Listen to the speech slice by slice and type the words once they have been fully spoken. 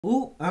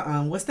Ooh,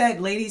 what's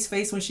that lady's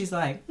face when she's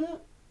like,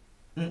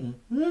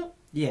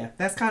 yeah,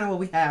 that's kind of what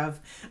we have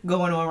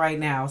going on right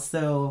now.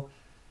 So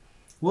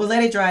we'll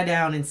let it dry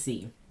down and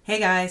see. Hey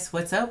guys,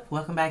 what's up?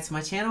 Welcome back to my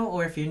channel,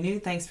 or if you're new,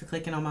 thanks for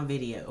clicking on my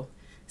video.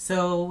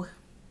 So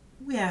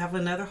we have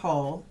another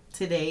haul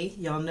today.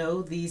 Y'all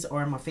know these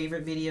are my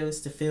favorite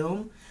videos to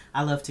film.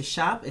 I love to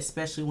shop,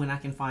 especially when I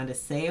can find a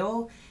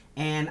sale.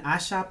 And I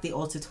shopped the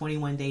Ulta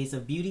 21 Days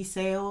of Beauty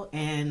sale,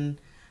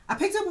 and I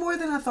picked up more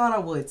than I thought I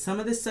would. Some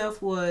of the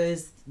stuff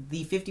was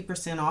the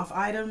 50% off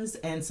items,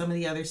 and some of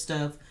the other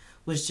stuff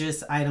was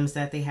just items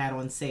that they had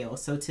on sale.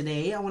 So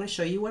today I want to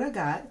show you what I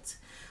got.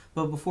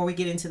 But before we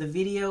get into the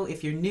video,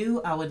 if you're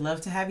new, I would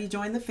love to have you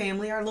join the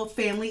family. Our little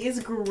family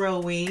is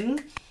growing.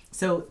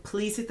 So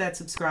please hit that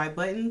subscribe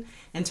button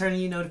and turn on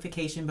your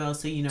notification bell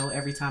so you know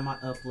every time I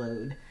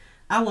upload.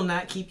 I will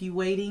not keep you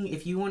waiting.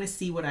 If you want to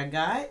see what I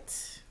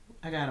got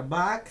a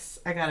box,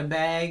 I got a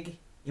bag.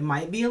 It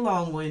might be a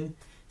long one.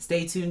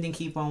 Stay tuned and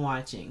keep on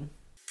watching.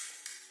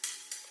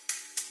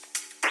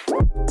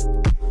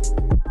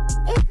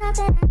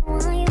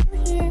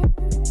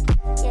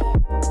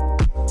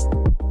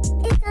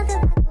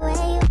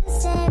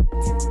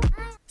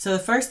 So the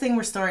first thing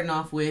we're starting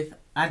off with,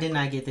 I did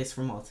not get this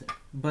from Ulta,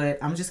 but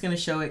I'm just going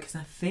to show it because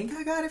I think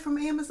I got it from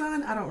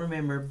Amazon. I don't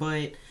remember,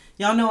 but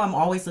y'all know I'm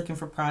always looking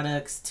for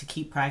products to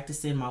keep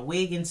practicing my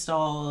wig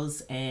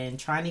installs and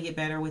trying to get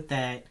better with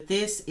that.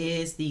 This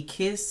is the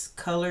Kiss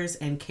Colors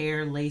and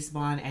Care Lace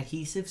Bond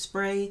Adhesive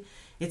Spray.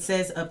 It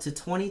says up to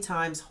 20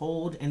 times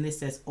hold, and this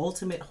says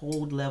Ultimate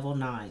Hold Level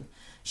 9.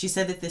 She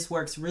said that this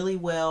works really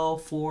well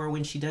for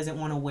when she doesn't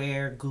want to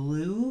wear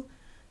glue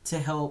to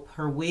help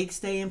her wig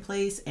stay in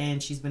place,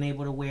 and she's been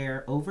able to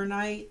wear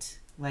overnight,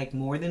 like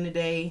more than a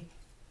day,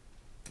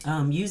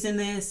 using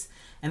this,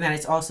 and that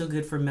it's also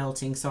good for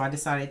melting. So I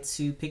decided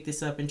to pick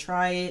this up and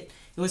try it.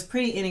 It was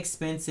pretty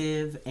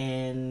inexpensive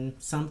and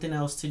something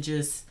else to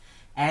just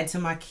add to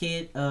my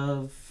kit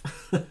of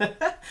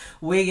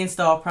wig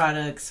install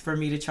products for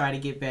me to try to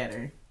get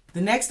better. The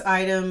next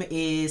item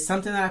is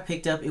something that I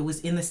picked up. It was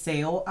in the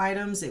sale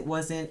items. It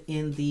wasn't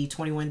in the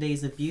 21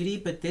 Days of Beauty,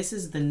 but this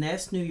is the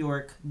Nest New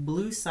York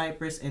Blue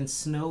Cypress and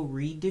Snow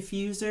Reed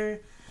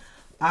Diffuser.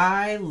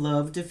 I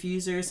love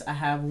diffusers. I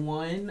have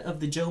one of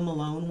the Jo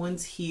Malone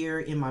ones here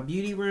in my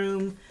beauty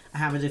room. I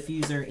have a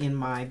diffuser in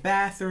my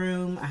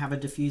bathroom. I have a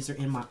diffuser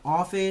in my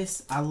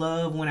office. I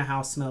love when a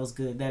house smells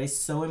good. That is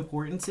so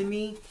important to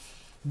me.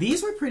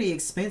 These were pretty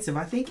expensive.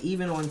 I think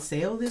even on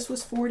sale this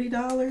was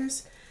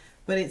 $40.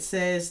 But it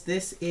says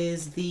this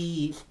is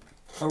the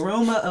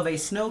aroma of a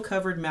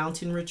snow-covered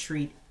mountain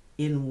retreat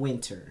in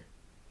winter.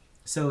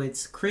 So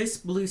it's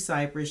crisp blue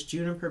cypress,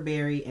 juniper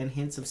berry, and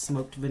hints of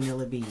smoked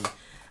vanilla bean.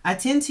 I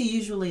tend to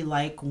usually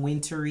like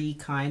wintry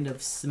kind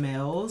of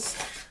smells.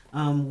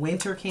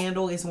 Winter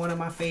Candle is one of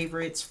my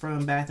favorites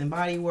from Bath &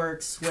 Body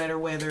Works. Sweater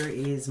Weather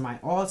is my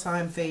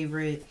all-time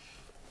favorite.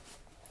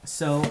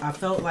 So I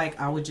felt like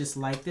I would just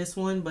like this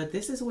one, but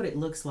this is what it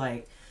looks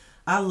like.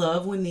 I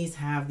love when these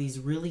have these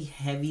really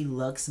heavy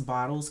luxe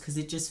bottles because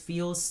it just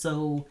feels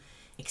so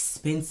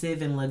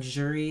expensive and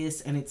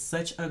luxurious, and it's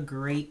such a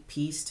great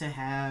piece to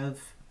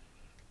have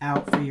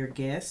out for your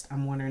guest.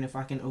 I'm wondering if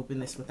I can open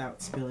this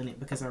without spilling it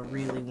because I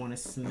really want to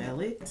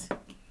smell it.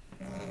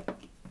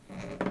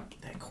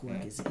 That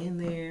cork is in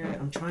there.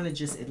 I'm trying to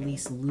just at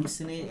least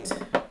loosen it.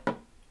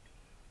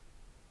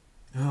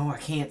 Oh, I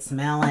can't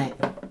smell it.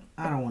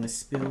 I don't want to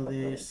spill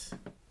this.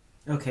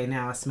 Okay,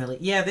 now I smell it.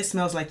 Yeah, this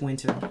smells like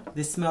winter.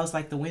 This smells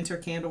like the winter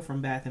candle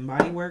from Bath &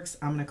 Body Works.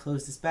 I'm going to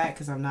close this back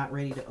because I'm not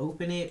ready to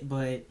open it,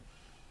 but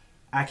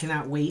I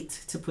cannot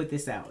wait to put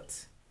this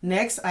out.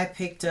 Next, I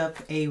picked up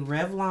a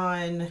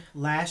Revlon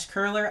lash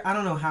curler. I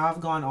don't know how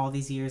I've gone all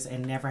these years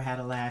and never had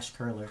a lash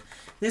curler.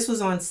 This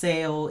was on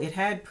sale. It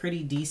had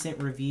pretty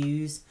decent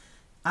reviews.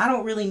 I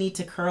don't really need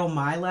to curl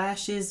my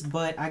lashes,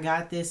 but I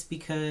got this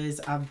because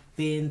I've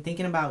been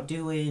thinking about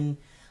doing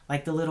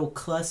like the little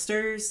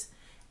clusters,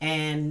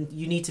 and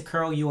you need to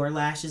curl your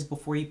lashes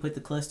before you put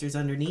the clusters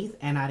underneath,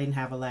 and I didn't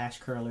have a lash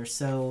curler,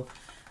 so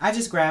I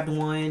just grabbed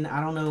one.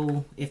 I don't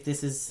know if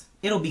this is,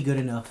 it'll be good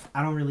enough.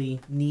 I don't really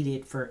need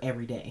it for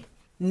every day.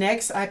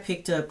 Next, I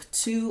picked up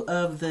 2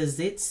 of the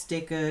Zit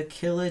Sticka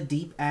Killa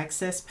Deep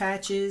Access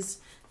Patches.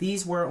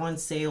 These were on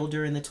sale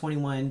during the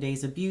 21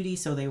 Days of Beauty,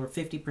 so they were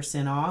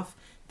 50% off.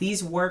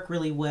 These work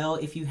really well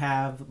if you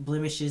have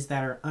blemishes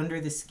that are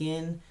under the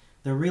skin,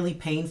 the really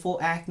painful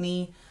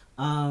acne.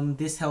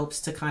 This helps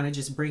to kind of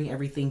just bring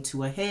everything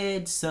to a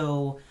head.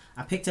 So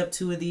I picked up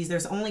 2 of these.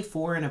 There's only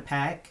 4 in a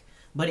pack,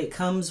 but it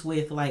comes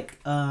with like,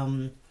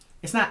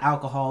 it's not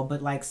alcohol,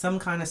 but like some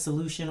kind of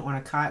solution on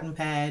a cotton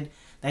pad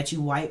that you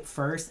wipe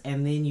first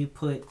and then you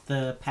put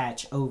the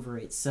patch over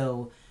it.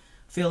 So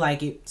I feel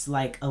like it's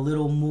like a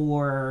little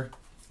more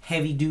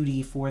heavy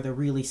duty for the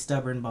really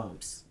stubborn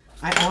bumps.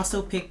 I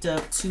also picked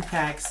up 2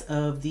 packs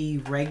of the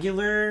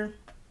regular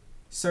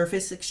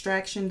surface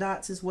extraction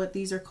dots is what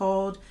these are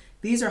called.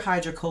 These are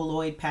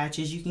hydrocolloid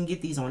patches. You can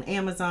get these on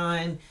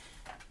Amazon.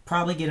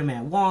 Probably get them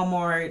at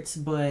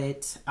Walmart,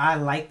 but I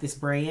like this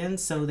brand,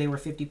 so they were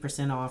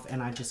 50% off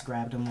and I just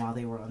grabbed them while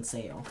they were on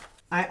sale.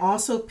 I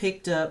also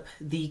picked up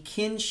the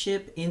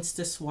Kinship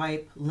Insta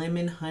Swipe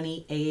Lemon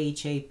Honey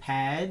AHA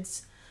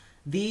pads.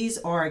 These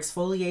are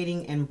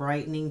exfoliating and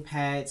brightening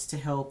pads to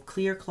help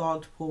clear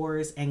clogged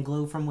pores and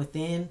glow from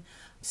within.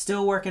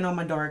 Still working on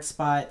my dark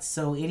spots,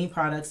 so any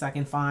products I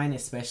can find,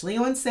 especially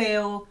on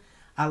sale.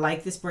 I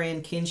like this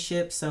brand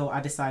Kinship, so I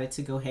decided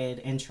to go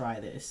ahead and try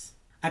this.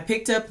 I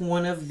picked up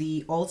one of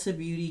the Ulta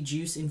Beauty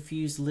Juice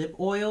Infused Lip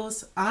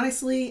Oils.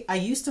 Honestly, I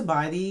used to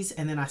buy these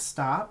and then I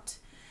stopped.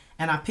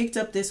 And I picked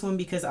up this one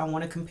because I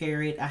want to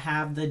compare it. I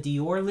have the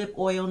Dior lip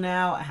oil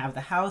now. I have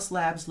the House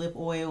Labs lip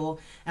oil.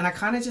 And I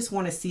kind of just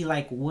want to see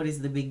like what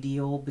is the big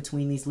deal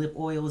between these lip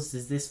oils.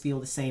 Does this feel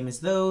the same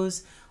as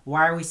those?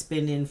 Why are we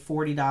spending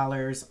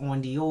 $40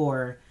 on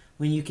Dior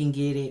when you can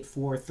get it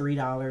for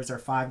 $3 or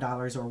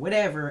 $5 or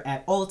whatever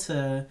at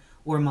Ulta?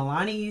 Or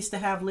Milani used to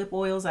have lip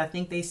oils. I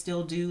think they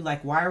still do.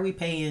 Like, why are we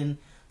paying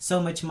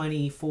so much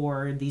money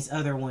for these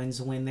other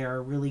ones when there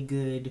are really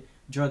good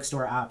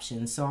drugstore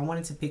options? So I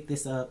wanted to pick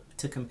this up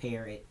to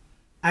compare it.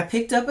 I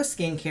picked up a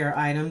skincare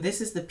item.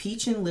 This is the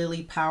Peach and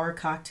Lily Power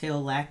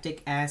Cocktail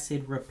Lactic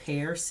Acid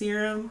Repair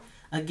Serum.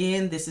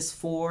 Again, this is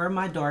for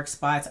my dark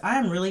spots. I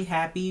am really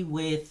happy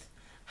with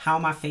how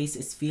my face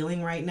is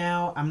feeling right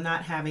now. I'm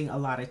not having a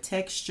lot of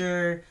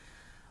texture.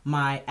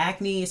 My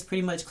acne is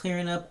pretty much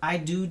clearing up. I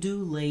do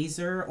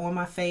laser on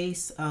my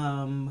face,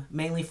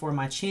 mainly for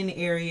my chin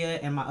area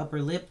and my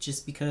upper lip,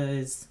 just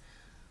because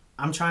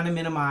I'm trying to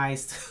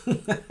minimize.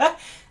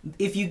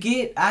 If you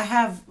get, I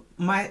have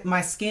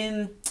my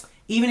skin,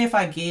 even if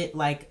I get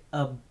like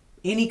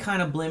any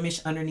kind of blemish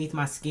underneath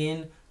my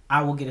skin,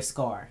 I will get a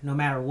scar no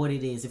matter what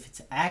it is. If it's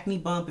an acne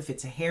bump, if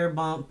it's a hair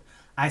bump,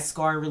 I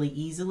scar really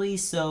easily.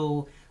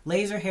 So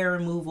laser hair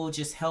removal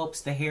just helps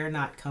the hair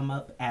not come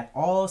up at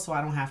all, so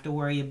I don't have to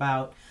worry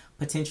about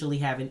potentially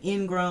having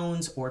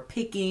ingrowns or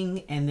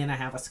picking and then I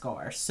have a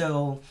scar.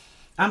 So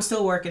I'm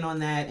still working on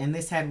that, and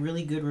this had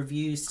really good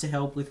reviews to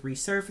help with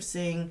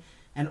resurfacing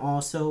and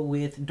also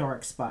with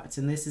dark spots.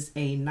 And this is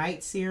a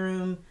night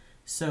serum,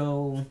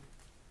 so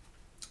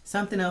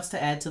something else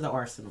to add to the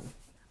arsenal.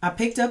 I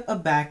picked up a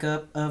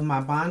backup of my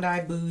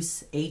Bondi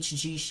Boost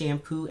HG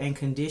shampoo and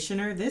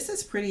conditioner. This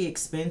is pretty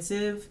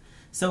expensive,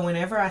 so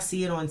whenever I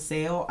see it on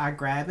sale, I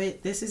grab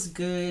it. This is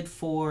good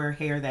for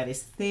hair that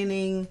is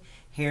thinning,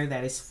 hair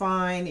that is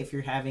fine, if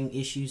you're having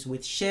issues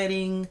with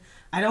shedding.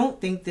 I don't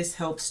think this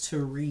helps to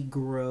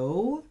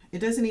regrow. It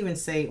doesn't even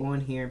say on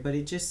here, but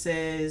it just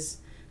says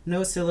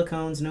no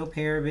silicones, no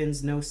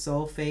parabens, no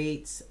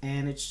sulfates,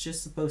 and it's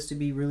just supposed to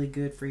be really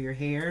good for your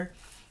hair.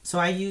 So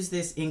I use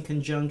this in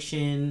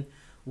conjunction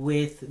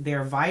with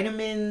their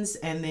vitamins,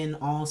 and then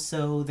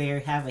also they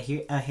have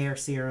a hair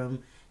serum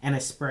and a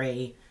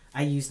spray.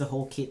 I use the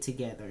whole kit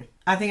together.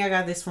 I think I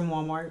got this from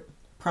Walmart.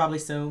 Probably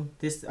so.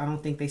 I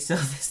don't think they sell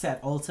this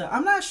at Ulta.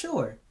 I'm not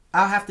sure.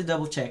 I'll have to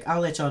double check.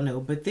 I'll let y'all know.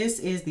 But this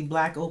is the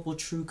Black Opal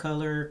True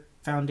Color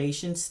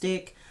Foundation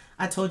Stick.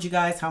 I told you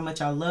guys how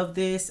much I love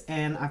this,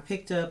 and I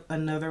picked up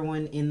another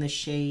one in the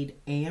shade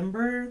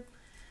Amber.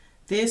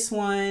 This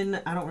one,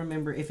 I don't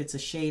remember if it's a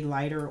shade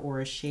lighter or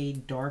a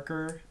shade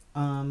darker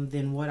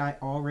than what I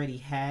already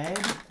had.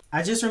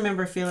 I just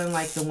remember feeling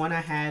like the one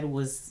I had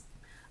was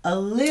a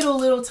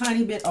little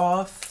tiny bit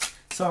off,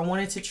 so I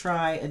wanted to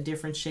try a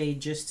different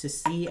shade just to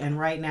see. And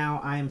right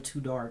now I am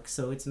too dark,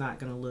 so it's not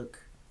gonna look,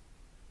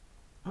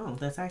 oh,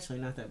 that's actually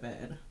not that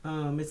bad.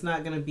 It's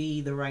not gonna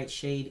be the right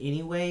shade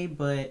anyway,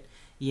 but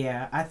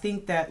yeah, I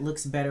think that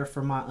looks better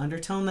for my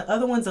undertone. The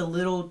other one's a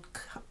little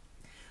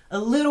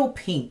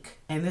pink,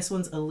 and this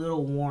one's a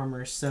little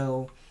warmer.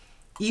 So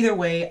either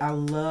way, I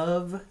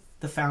love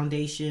the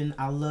foundation.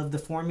 I love the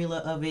formula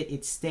of it.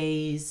 It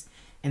stays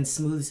and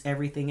smooths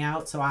everything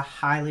out, so I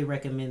highly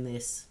recommend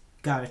this.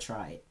 Gotta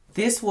try it.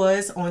 This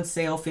was on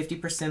sale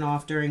 50%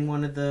 off during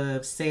one of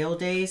the sale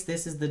days.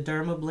 This is the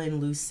Dermablend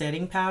Loose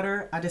Setting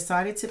Powder. I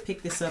decided to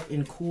pick this up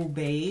in Cool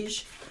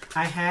Beige.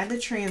 I had the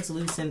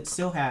translucent,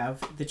 still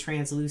have the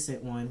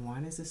translucent one. Why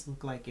does this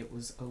look like it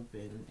was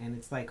open and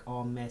it's like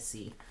all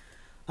messy?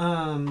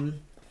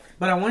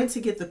 But I wanted to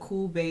get the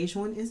Cool Beige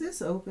one. Is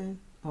this open?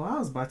 Oh, I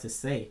was about to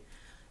say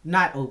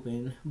not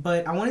open,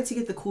 but I wanted to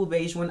get the Cool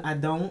Beige one.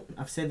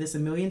 I've said this a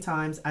million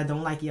times, I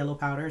don't like yellow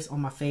powders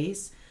on my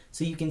face.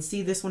 So you can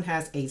see this one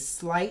has a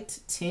slight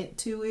tint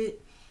to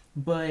it,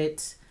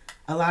 but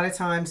a lot of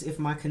times if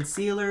my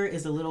concealer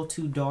is a little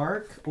too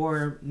dark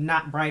or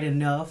not bright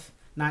enough,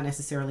 not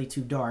necessarily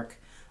too dark,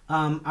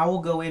 I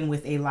will go in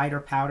with a lighter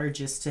powder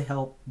just to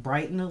help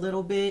brighten a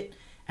little bit.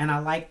 And I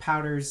like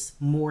powders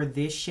more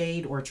this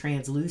shade or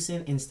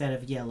translucent instead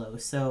of yellow.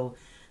 So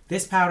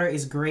this powder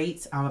is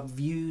great. I've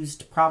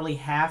used probably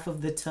half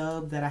of the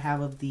tub that I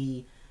have of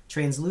the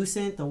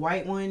translucent, the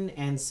white one,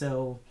 and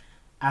so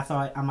I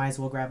thought I might as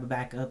well grab a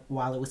backup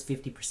while it was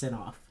 50%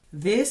 off.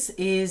 This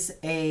is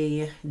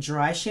a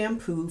dry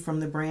shampoo from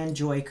the brand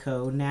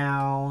Joico.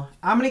 Now,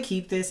 I'm going to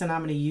keep this and I'm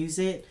going to use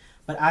it,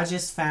 But I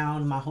just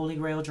found my Holy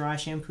Grail dry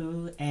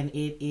shampoo, and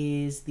it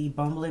is the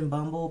Bumble and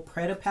Bumble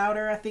Preta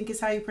Powder, I think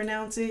is how you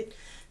pronounce it.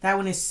 That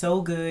one is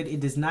so good. It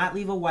does not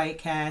leave a white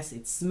cast.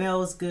 It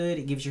smells good.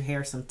 It gives your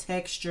hair some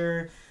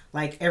texture,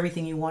 like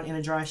everything you want in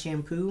a dry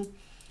shampoo.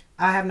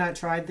 I have not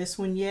tried this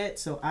one yet,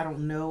 so I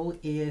don't know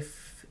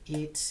if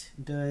it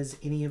does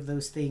any of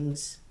those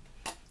things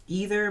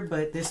either,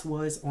 but this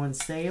was on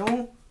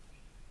sale.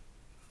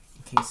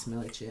 I can't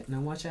smell it yet. Now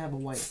watch, I have a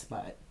white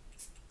spot.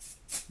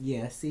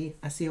 Yeah, see?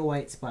 I see a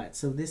white spot.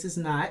 So this is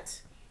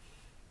not.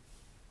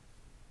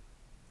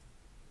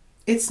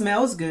 It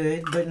smells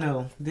good, but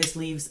no, this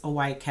leaves a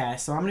white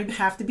cast. So I'm going to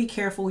have to be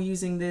careful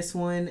using this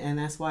one, and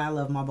that's why I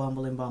love my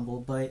Bumble and Bumble.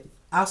 But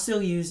I'll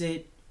still use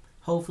it.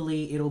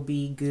 Hopefully it'll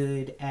be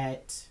good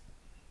at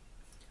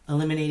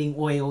eliminating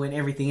oil and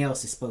everything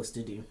else it's supposed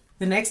to do.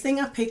 The next thing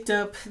I picked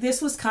up,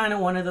 this was kind of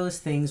one of those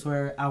things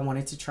where I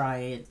wanted to try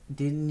it,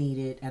 didn't need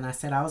it, and I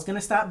said I was going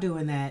to stop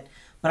doing that.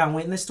 But I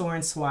went in the store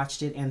and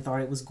swatched it and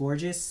thought it was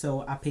gorgeous,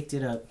 so I picked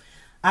it up.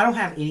 I don't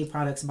have any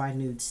products by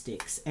Nude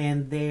Sticks,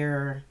 and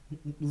their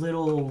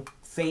little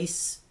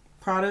face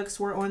products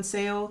were on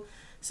sale.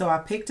 So I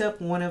picked up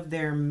one of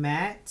their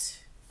matte,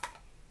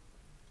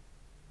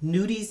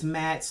 Nudies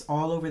Mattes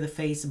All Over the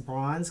Face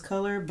bronze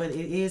color, but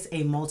it is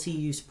a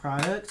multi-use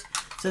product.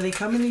 So they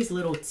come in these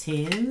little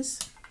tins,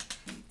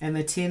 and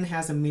the tin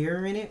has a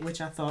mirror in it,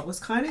 which I thought was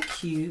kind of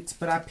cute.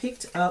 But I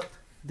picked up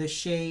the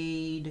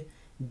shade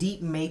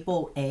Deep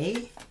Maple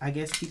A. I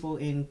guess people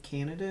in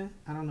Canada,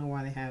 I don't know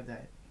why they have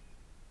that.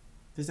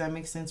 Does that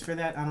make sense for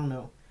that? I don't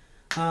know.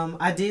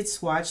 I did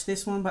swatch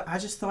this one, but I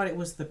just thought it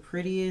was the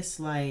prettiest,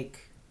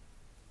 like,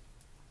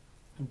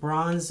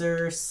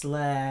 bronzer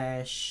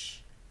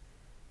slash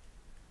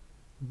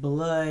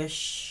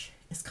blush.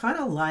 It's kind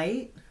of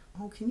light.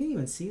 Oh, can you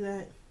even see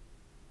that?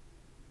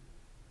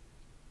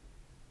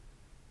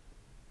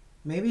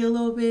 Maybe a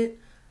little bit.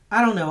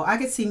 I don't know. I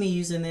could see me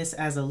using this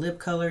as a lip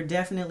color.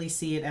 Definitely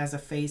see it as a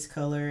face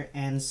color.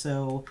 And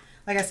so,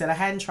 like I said, I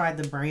hadn't tried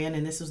the brand,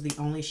 and this was the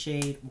only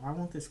shade. Why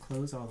won't this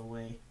close all the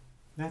way?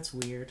 That's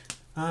weird.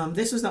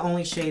 This was the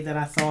only shade that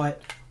I thought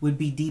would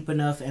be deep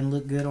enough and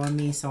look good on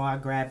me, so I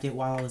grabbed it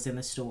while I was in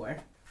the store.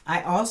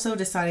 I also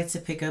decided to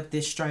pick up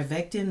this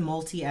Strivectin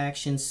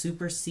Multi-Action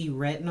Super C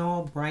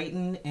Retinol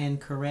Brighten and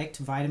Correct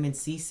Vitamin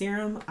C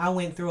Serum. I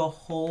went through a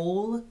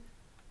whole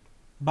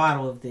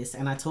bottle of this,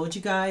 and I told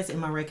you guys in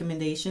my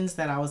recommendations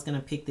that I was going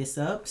to pick this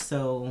up,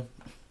 so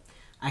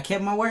I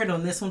kept my word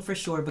on this one for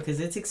sure because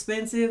it's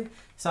expensive,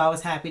 so I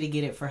was happy to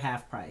get it for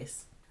half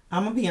price.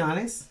 I'm going to be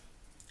honest,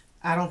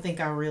 I don't think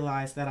I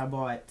realized that I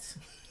bought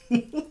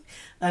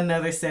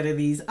another set of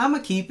these. I'm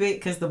going to keep it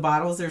because the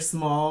bottles are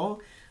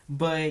small,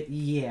 but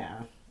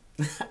yeah,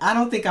 I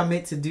don't think I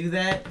meant to do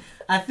that.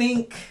 I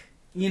think,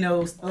 you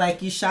know,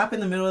 like you shop in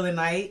the middle of the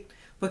night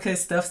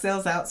because stuff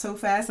sells out so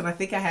fast, and I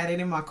think I had it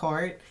in my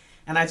cart.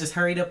 And I just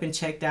hurried up and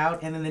checked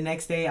out. And then the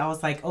next day I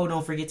was like, oh,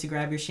 don't forget to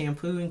grab your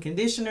shampoo and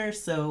conditioner.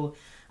 So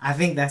I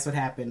think that's what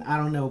happened. I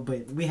don't know,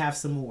 but we have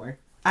some more.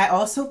 I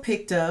also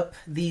picked up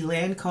the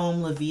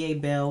Lancome La Vie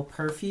Belle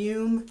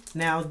perfume.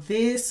 Now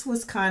this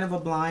was kind of a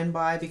blind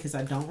buy because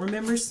I don't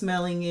remember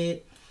smelling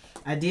it.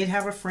 I did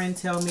have a friend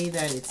tell me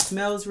that it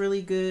smells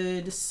really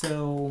good.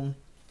 So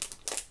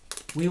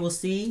we will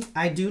see.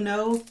 I do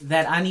know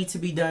that I need to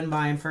be done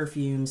buying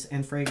perfumes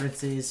and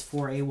fragrances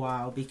for a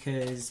while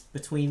because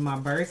between my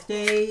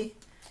birthday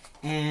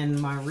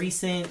and my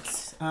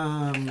recent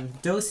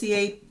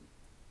dossier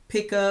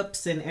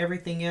pickups and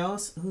everything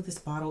else. Ooh, this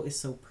bottle is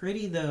so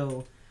pretty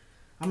though.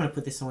 I'm going to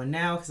put this on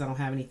now because I don't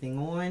have anything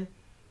on.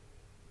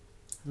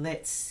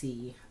 Let's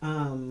see.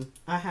 I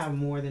have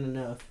more than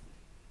enough.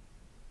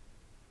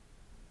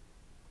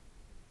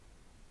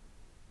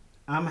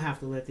 I'm going to have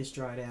to let this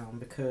dry down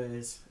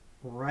because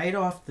right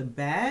off the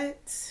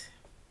bat,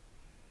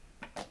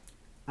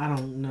 I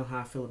don't know how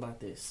I feel about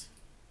this.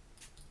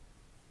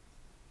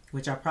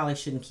 Which I probably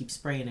shouldn't keep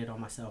spraying it on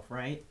myself,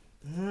 right?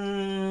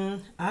 I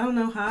don't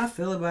know how I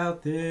feel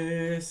about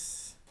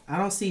this. I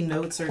don't see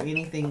notes or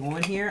anything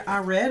on here. I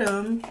read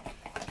them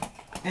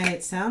and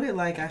it sounded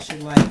like I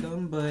should like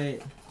them,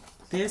 but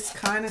this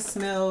kind of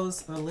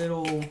smells a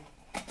little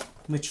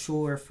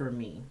mature for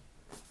me.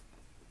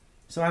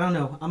 So I don't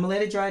know. I'm going to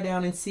let it dry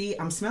down and see.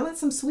 I'm smelling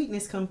some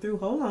sweetness come through.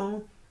 Hold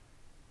on.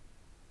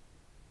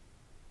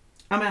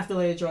 I'm going to have to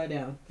let it dry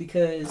down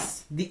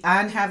because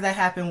I have that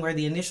happen where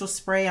the initial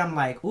spray, I'm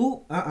like,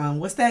 ooh,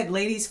 what's that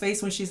lady's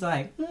face when she's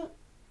like,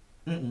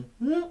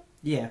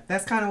 yeah,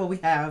 that's kind of what we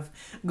have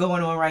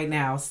going on right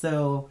now.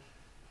 So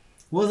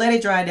we'll let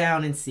it dry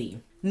down and see.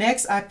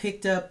 Next, I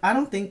picked up, I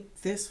don't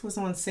think this was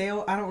on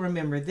sale. I don't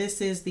remember. This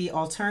is the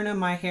Alterna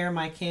My Hair,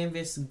 My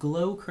Canvas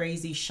Glow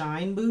Crazy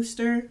Shine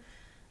Booster.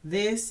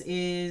 This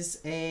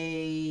is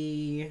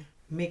a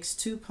mix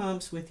 2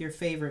 pumps with your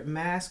favorite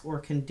mask or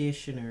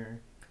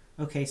conditioner.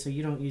 Okay, so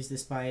you don't use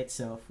this by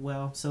itself.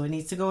 Well, so it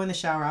needs to go in the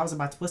shower. I was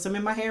about to put some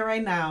in my hair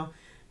right now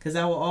because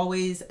I will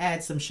always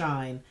add some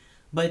shine.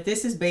 But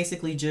this is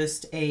basically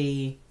just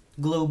a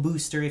glow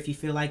booster if you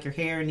feel like your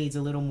hair needs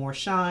a little more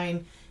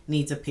shine,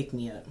 needs a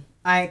pick-me-up.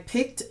 I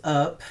picked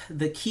up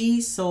the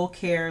Key Soul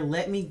Care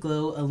Let Me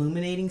Glow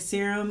Illuminating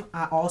Serum.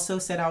 I also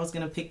said I was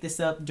going to pick this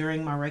up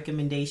during my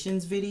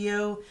recommendations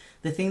video.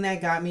 The thing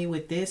that got me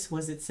with this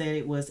was it said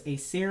it was a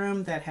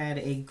serum that had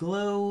a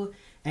glow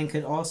and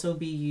could also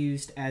be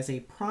used as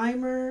a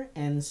primer.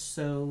 And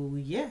so,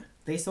 yeah,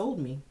 they sold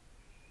me.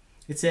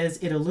 It says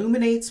it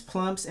illuminates,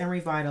 plumps, and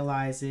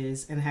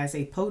revitalizes and has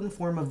a potent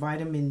form of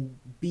vitamin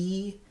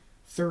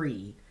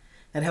B3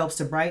 that helps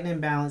to brighten and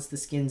balance the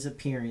skin's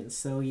appearance.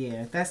 So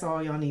yeah, that's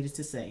all y'all needed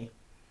to say.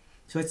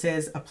 So it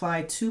says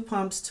apply 2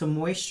 pumps to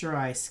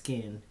moisturize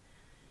skin.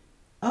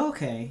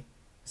 Okay,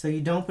 so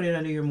you don't put it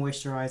under your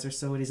moisturizer,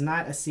 so it is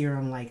not a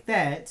serum like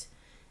that.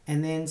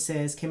 And then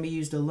says can be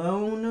used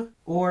alone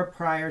or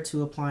prior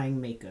to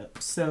applying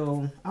makeup.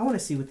 So I want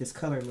to see what this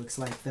color looks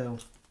like though.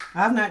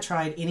 I've not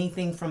tried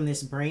anything from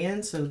this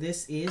brand, so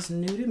this is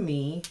new to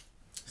me.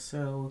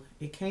 So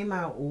it came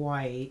out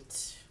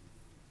white.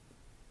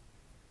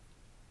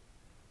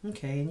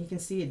 Okay, and you can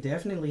see it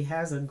definitely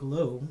has a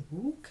glow.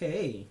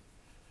 Okay.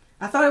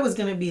 I thought it was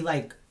going to be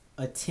like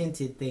a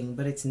tinted thing,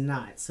 but it's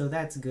not. So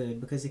that's good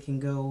because it can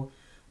go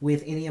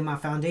with any of my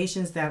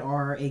foundations that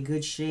are a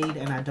good shade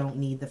and I don't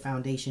need the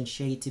foundation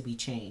shade to be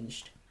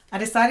changed. I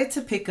decided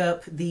to pick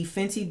up the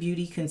Fenty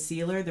Beauty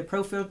Concealer. The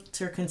Pro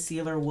Filter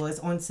Concealer was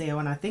on sale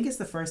and I think it's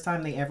the first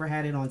time they ever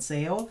had it on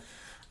sale.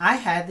 I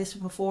had this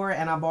before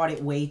and I bought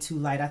it way too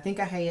light. I think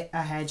I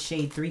had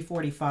shade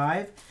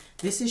 345.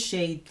 This is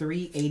shade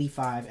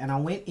 385 and I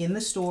went in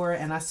the store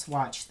and I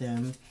swatched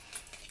them.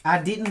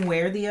 I didn't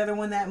wear the other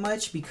one that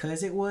much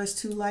because it was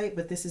too light,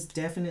 but this is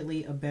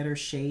definitely a better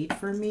shade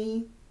for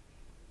me.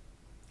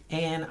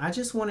 And I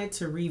just wanted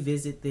to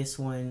revisit this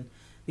one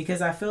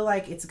because I feel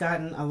like it's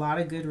gotten a lot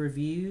of good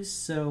reviews.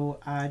 So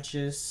I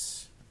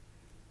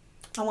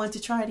wanted to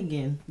try it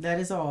again. That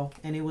is all.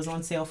 And it was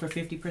on sale for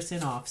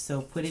 50% off.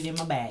 So put it in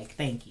my bag.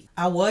 Thank you.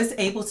 I was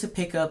able to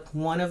pick up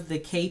one of the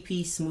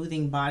KP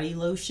Smoothing Body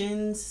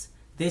Lotions.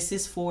 This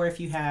is for if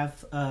you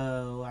have,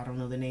 I don't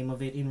know the name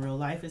of it in real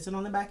life. Is it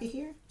on the back of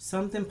here?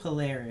 Something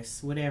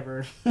Polaris,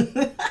 whatever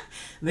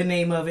the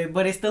name of it.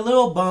 But it's the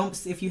little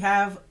bumps. If you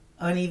have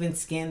uneven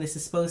skin, this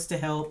is supposed to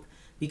help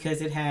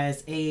because it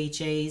has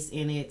AHAs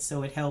in it.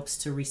 So it helps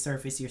to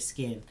resurface your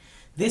skin.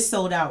 This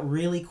sold out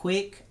really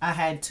quick. I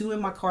had 2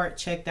 in my cart,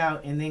 checked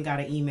out, and then got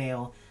an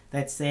email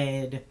that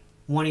said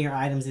one of your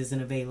items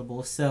isn't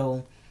available.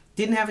 So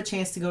didn't have a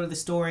chance to go to the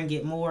store and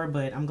get more,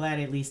 but I'm glad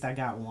at least I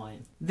got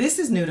one. This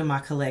is new to my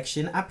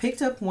collection. I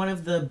picked up one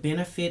of the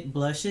Benefit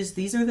blushes.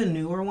 These are the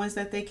newer ones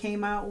that they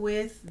came out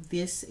with.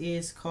 This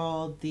is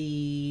called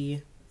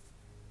the,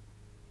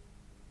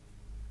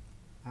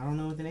 I don't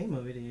know what the name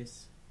of it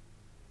is.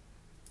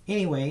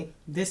 Anyway,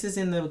 this is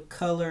in the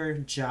color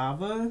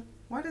Java.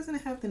 Why doesn't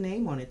it have the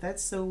name on it?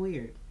 That's so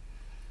weird.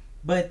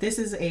 But this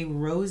is a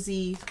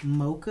rosy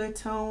mocha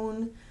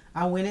tone.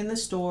 I went in the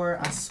store,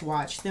 I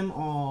swatched them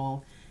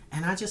all,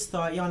 and I just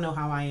thought, y'all know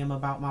how I am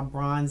about my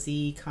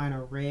bronzy kind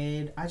of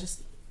red.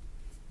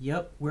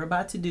 Yep, we're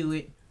about to do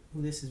it.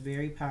 Ooh, this is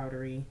very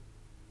powdery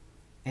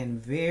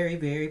and very,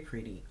 very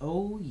pretty.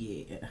 Oh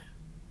yeah.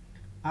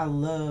 I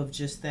love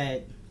just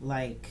that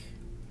like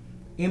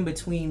in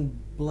between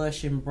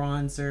blush and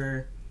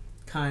bronzer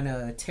kind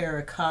of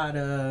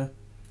terracotta.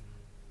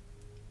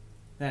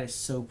 That is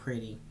so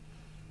pretty.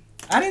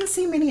 I didn't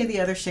see many of the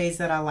other shades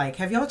that I like.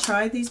 Have y'all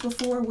tried these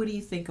before? What do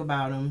you think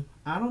about them?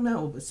 I don't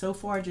know, but so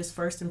far just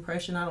first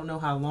impression. I don't know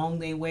how long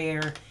they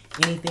wear,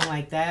 anything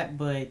like that,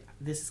 but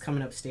this is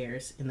coming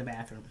upstairs in the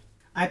bathroom.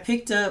 I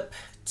picked up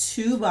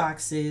 2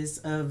 boxes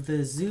of the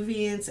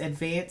Zuviance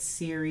Advanced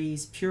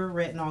Series Pure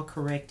Retinol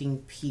Correcting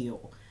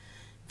Peel.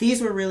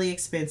 These were really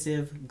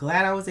expensive.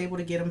 Glad I was able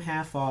to get them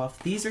half off.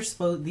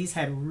 These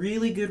had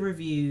really good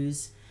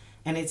reviews.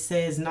 And it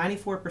says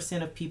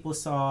 94% of people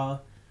saw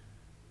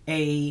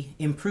a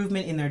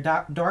improvement in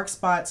their dark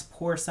spots,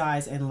 pore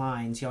size, and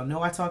lines. Y'all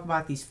know I talk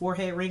about these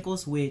forehead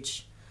wrinkles,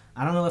 which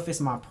I don't know if it's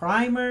my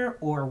primer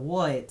or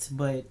what,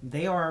 but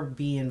they are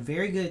being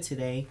very good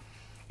today.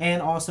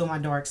 And also my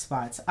dark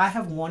spots. I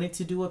have wanted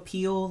to do a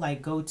peel,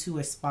 like go to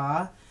a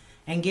spa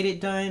and get it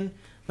done.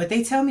 But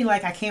they tell me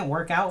like I can't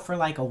work out for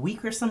like a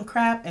week or some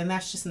crap, and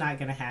that's just not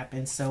going to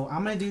happen. So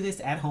I'm going to do this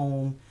at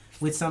home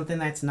with something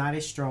that's not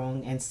as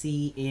strong and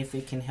see if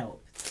it can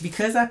help.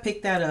 Because I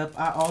picked that up,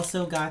 I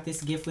also got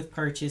this gift with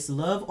purchase.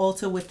 Love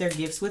Ulta with their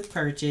gifts with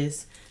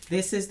purchase.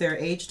 This is their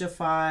age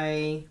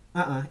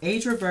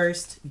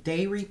reversed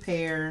day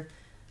repair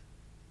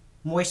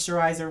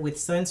moisturizer with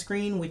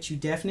sunscreen, which you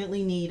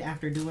definitely need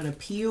after doing a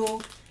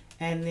peel.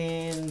 And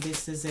then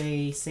this is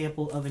a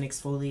sample of an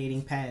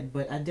exfoliating pad,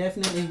 but I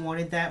definitely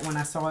wanted that when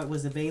I saw it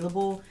was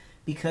available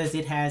because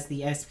it has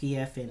the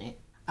SPF in it.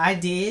 I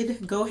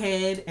did go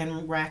ahead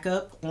and rack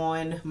up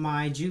on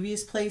my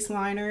Juvia's Place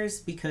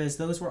liners because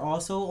those were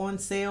also on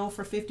sale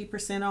for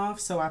 50% off.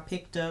 So I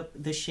picked up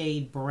the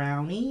shade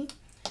Brownie,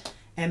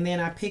 and then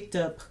I picked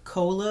up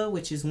Cola,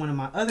 which is one of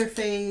my other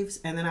faves,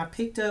 and then I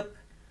picked up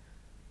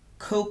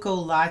Cocoa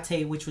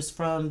Latte, which was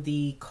from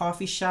the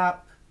coffee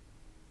shop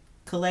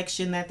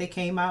collection that they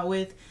came out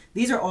with.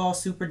 These are all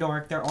super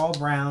dark. They're all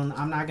brown.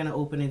 I'm not going to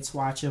open and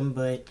swatch them,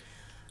 but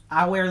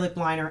I wear lip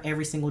liner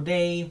every single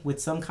day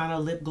with some kind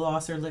of lip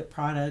gloss or lip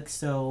product,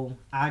 so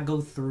I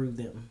go through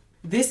them.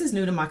 This is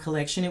new to my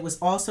collection. It was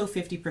also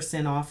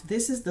 50% off.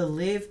 This is the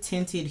Live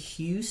Tinted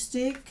Hue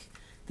Stick.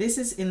 This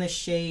is in the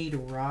shade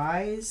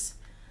Rise.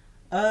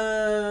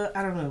 I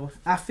don't know.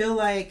 I feel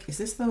like, is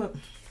this the...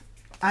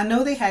 I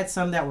know they had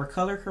some that were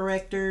color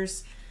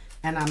correctors,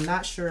 and I'm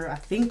not sure. I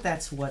think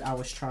that's what I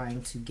was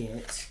trying to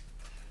get.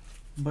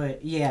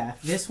 But yeah,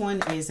 this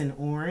one is an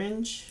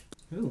orange.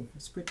 Ooh,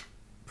 it's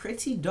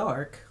pretty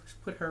dark. Let's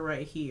put her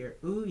right here.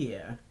 Ooh,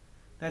 yeah.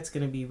 That's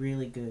going to be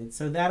really good.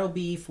 So that'll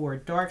be for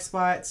dark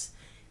spots.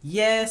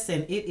 Yes,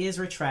 and it is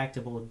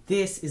retractable.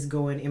 This is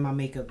going in my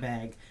makeup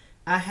bag.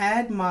 I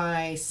had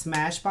my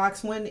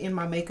Smashbox one in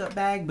my makeup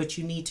bag, but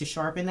you need to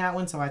sharpen that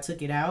one, so I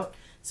took it out.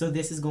 So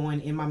this is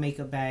going in my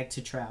makeup bag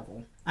to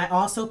travel. I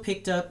also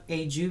picked up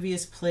a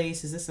Juvia's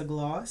Place. Is this a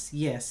gloss?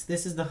 Yes,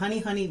 this is the Honey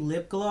Honey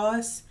Lip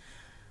Gloss.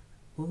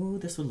 Ooh,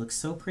 this would look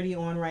so pretty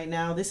on right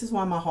now. This is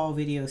why my haul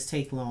videos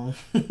take long.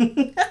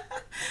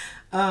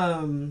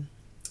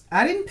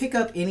 I didn't pick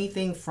up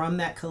anything from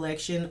that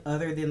collection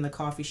other than the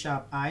Coffee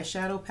Shop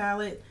eyeshadow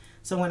palette.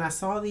 So when I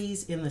saw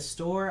these in the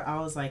store,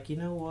 I was like, you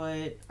know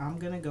what? I'm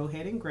going to go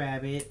ahead and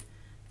grab it.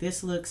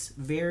 This looks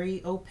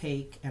very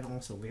opaque and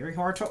also very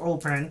hard to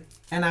open.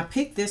 And I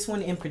picked this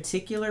one in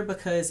particular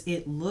because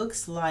it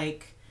looks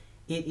like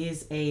it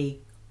is a,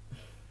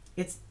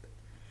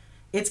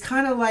 it's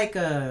kind of like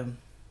a,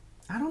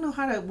 I don't know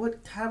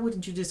how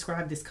would you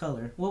describe this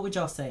color? What would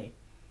y'all say?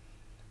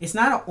 It's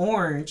not an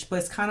orange, but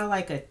it's kind of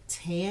like a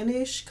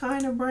tannish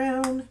kind of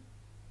brown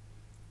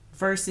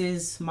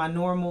versus my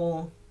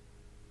normal,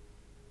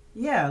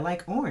 yeah,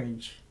 like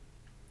orange.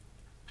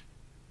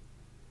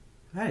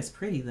 That is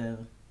pretty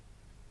though.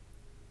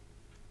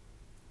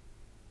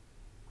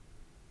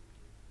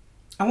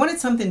 I wanted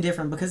something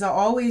different because I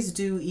always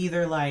do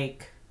either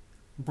like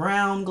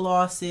brown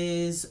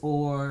glosses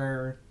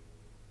or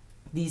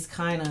these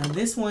kind of,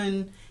 this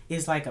one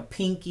is like a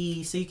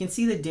pinky, so you can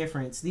see the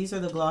difference. These are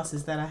the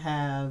glosses that I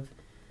have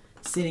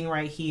sitting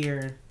right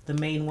here, the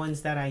main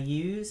ones that I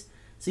use.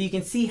 So you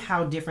can see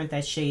how different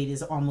that shade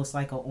is, almost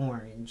like an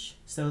orange.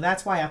 So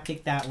that's why I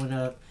picked that one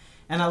up.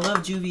 And I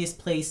love Juvia's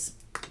Place,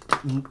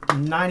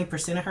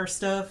 90% of her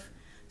stuff.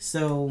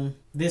 So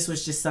this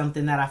was just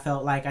something that I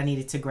felt like I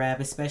needed to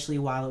grab, especially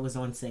while it was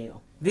on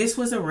sale. This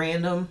was a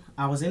random,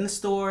 I was in the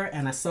store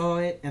and I saw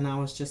it and I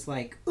was just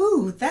like,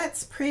 ooh,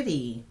 that's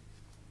pretty.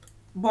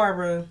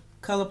 Barbara,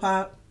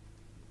 ColourPop,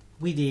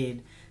 we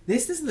did.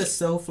 This is the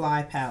So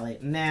Fly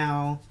palette.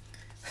 Now,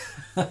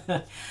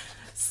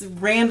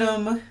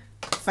 random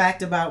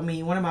fact about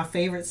me, one of my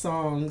favorite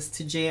songs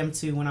to jam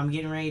to when I'm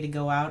getting ready to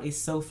go out is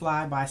So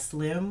Fly by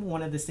Slim,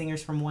 one of the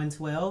singers from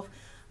 112.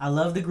 I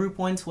love the group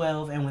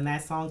 112, and when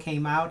that song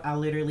came out, I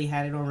literally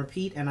had it on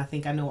repeat, and I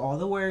think I know all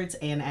the words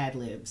and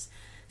ad-libs.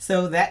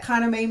 So that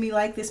kind of made me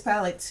like this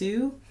palette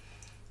too,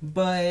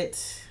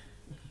 but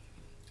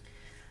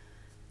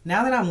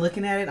now that I'm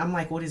looking at it, I'm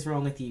like, what is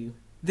wrong with you?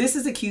 This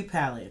is a cute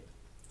palette.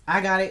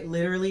 I got it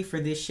literally for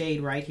this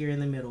shade right here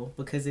in the middle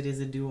because it is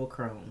a dual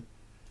chrome.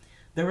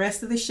 The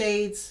rest of the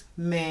shades,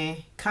 meh,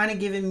 kind of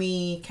giving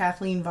me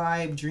Kathleen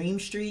vibe, Dream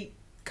Street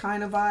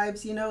kind of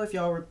vibes, you know, if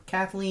y'all were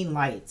Kathleen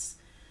Lights.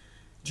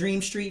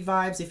 Dream Street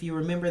vibes, if you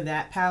remember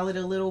that palette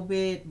a little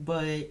bit,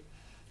 but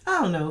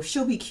I don't know,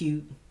 she'll be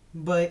cute.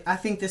 But I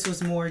think this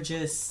was more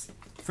just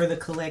for the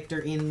collector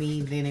in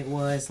me than it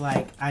was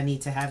like, I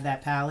need to have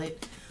that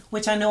palette.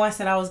 Which I know I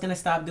said I was going to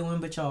stop doing,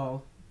 but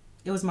y'all,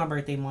 it was my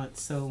birthday month,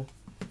 so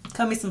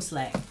cut me some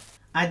slack.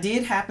 I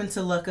did happen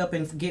to look up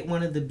and get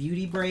one of the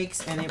beauty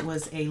breaks, and it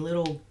was a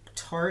little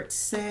Tarte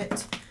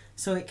set.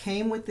 So it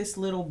came with this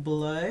little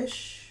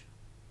blush,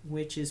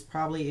 which is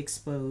probably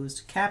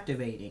exposed,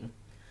 Captivating.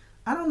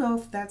 I don't know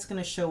if that's going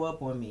to show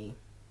up on me.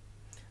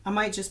 I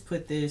might just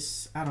put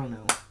this, I don't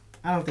know.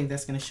 I don't think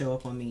that's going to show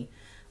up on me.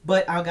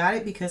 But I got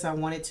it because I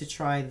wanted to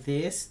try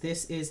this.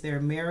 This is their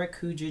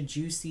Maracuja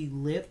Juicy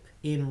Lip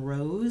in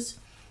Rose.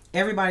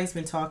 Everybody's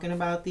been talking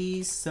about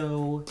these,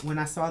 so when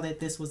I saw that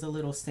this was a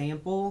little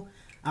sample,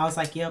 I was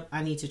like, yep,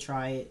 I need to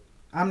try it.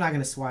 I'm not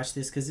going to swatch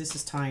this because this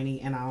is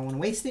tiny and I don't want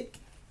to waste it.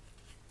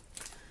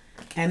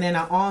 And then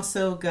I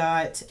also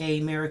got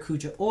a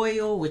Maracuja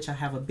oil, which I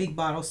have a big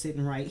bottle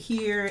sitting right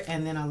here,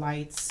 and then a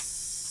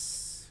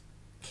Lights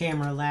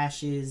Camera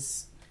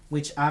Lashes,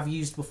 which I've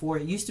used before.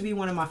 It used to be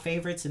one of my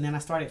favorites, and then I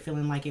started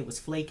feeling like it was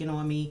flaking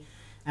on me,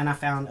 and I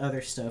found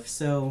other stuff.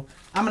 So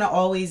I'm going to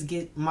always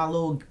get my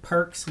little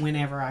perks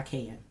whenever I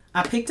can.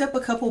 I picked up a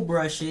couple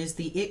brushes.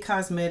 The IT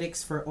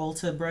Cosmetics for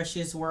Ulta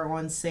brushes were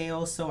on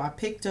sale, so I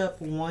picked up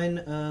one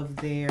of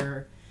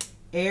their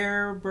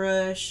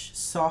Airbrush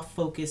Soft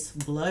Focus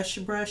blush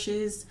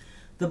brushes.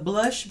 The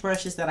blush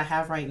brushes that I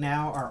have right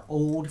now are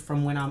old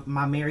from when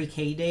my Mary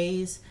Kay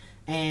days,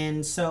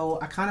 and so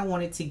I kind of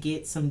wanted to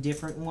get some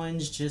different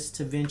ones just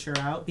to venture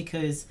out,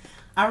 because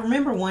I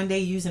remember one day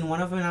using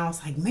one of them and I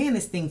was like, man,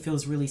 this thing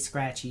feels really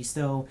scratchy.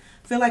 So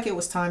I feel like it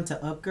was time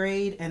to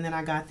upgrade. And then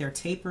I got their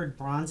tapered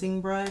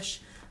bronzing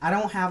brush. I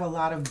don't have a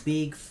lot of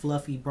big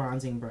fluffy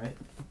bronzing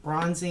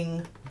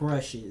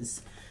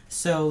brushes.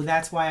 So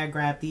that's why I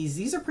grabbed these.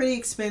 These are pretty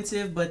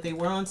expensive, but they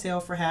were on sale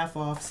for half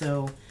off,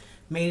 so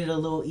made it a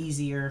little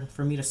easier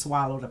for me to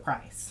swallow the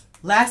price.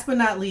 Last but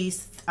not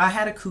least, I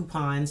had a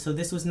coupon, so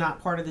this was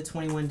not part of the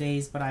 21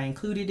 days, but I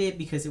included it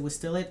because it was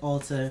still at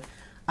Ulta.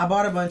 I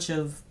bought a bunch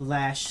of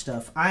lash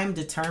stuff. I'm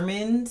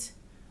determined.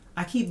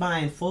 I keep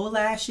buying full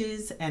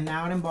lashes, and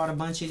now I done bought a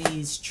bunch of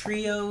these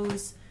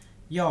trios.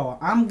 Y'all,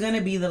 I'm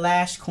gonna be the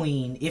lash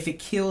queen if it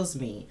kills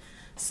me.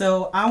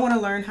 So I want to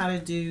learn how to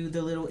do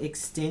the little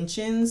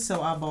extensions.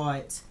 So I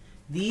bought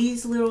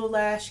these little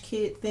lash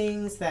kit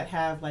things that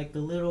have like the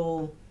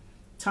little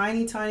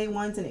tiny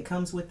ones, and it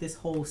comes with this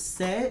whole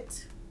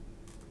set.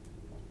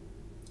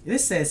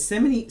 This says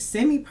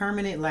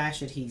semi-permanent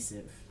lash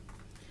adhesive.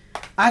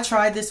 I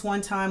tried this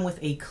one time with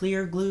a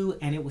clear glue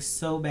and it was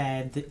so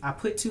bad. I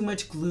put too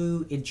much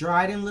glue, it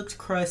dried and looked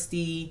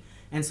crusty,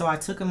 and so I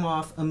took them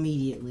off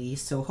immediately.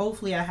 So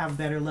hopefully I have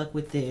better luck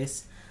with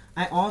this.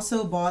 I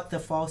also bought the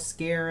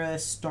Falscara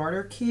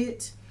starter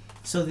kit.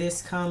 So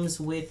this comes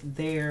with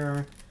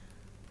their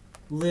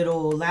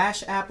little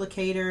lash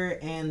applicator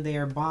and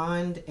their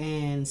bond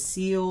and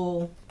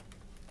seal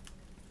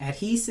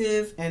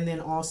adhesive, and then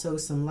also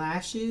some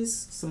lashes,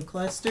 some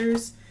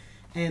clusters.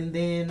 And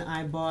then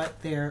I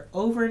bought their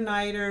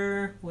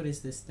overnighter. What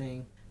is this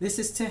thing? This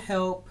is to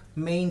help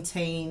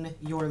maintain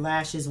your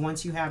lashes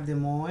once you have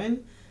them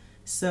on.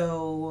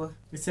 So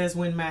it says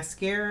when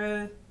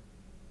mascara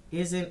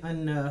isn't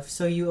enough,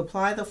 so you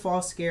apply the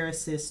Falscara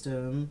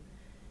system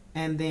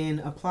and then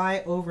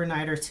apply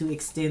overnighter to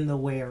extend the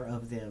wear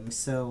of them.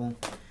 So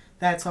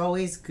that's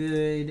always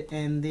good.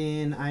 And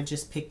then I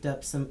just picked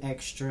up some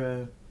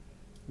extra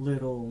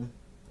little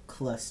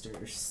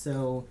clusters.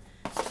 So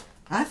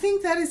I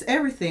think that is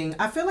everything.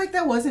 I feel like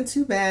that wasn't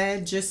too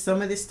bad. Just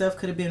some of this stuff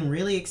could have been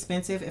really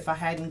expensive if I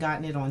hadn't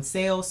gotten it on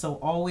sale. So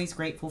always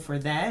grateful for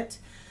that.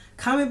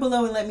 Comment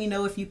below and let me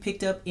know if you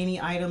picked up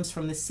any items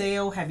from the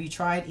sale. Have you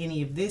tried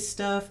any of this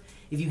stuff?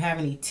 If you have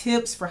any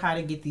tips for how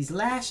to get these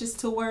lashes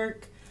to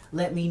work,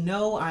 let me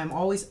know. I'm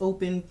always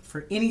open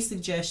for any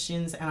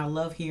suggestions, and I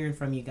love hearing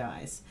from you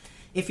guys.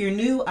 If you're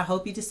new, I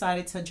hope you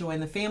decided to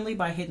join the family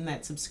by hitting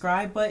that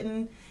subscribe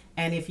button.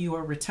 And if you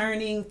are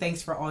returning,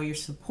 thanks for all your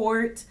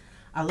support.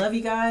 I love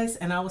you guys,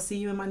 and I will see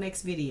you in my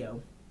next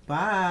video.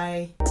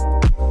 Bye.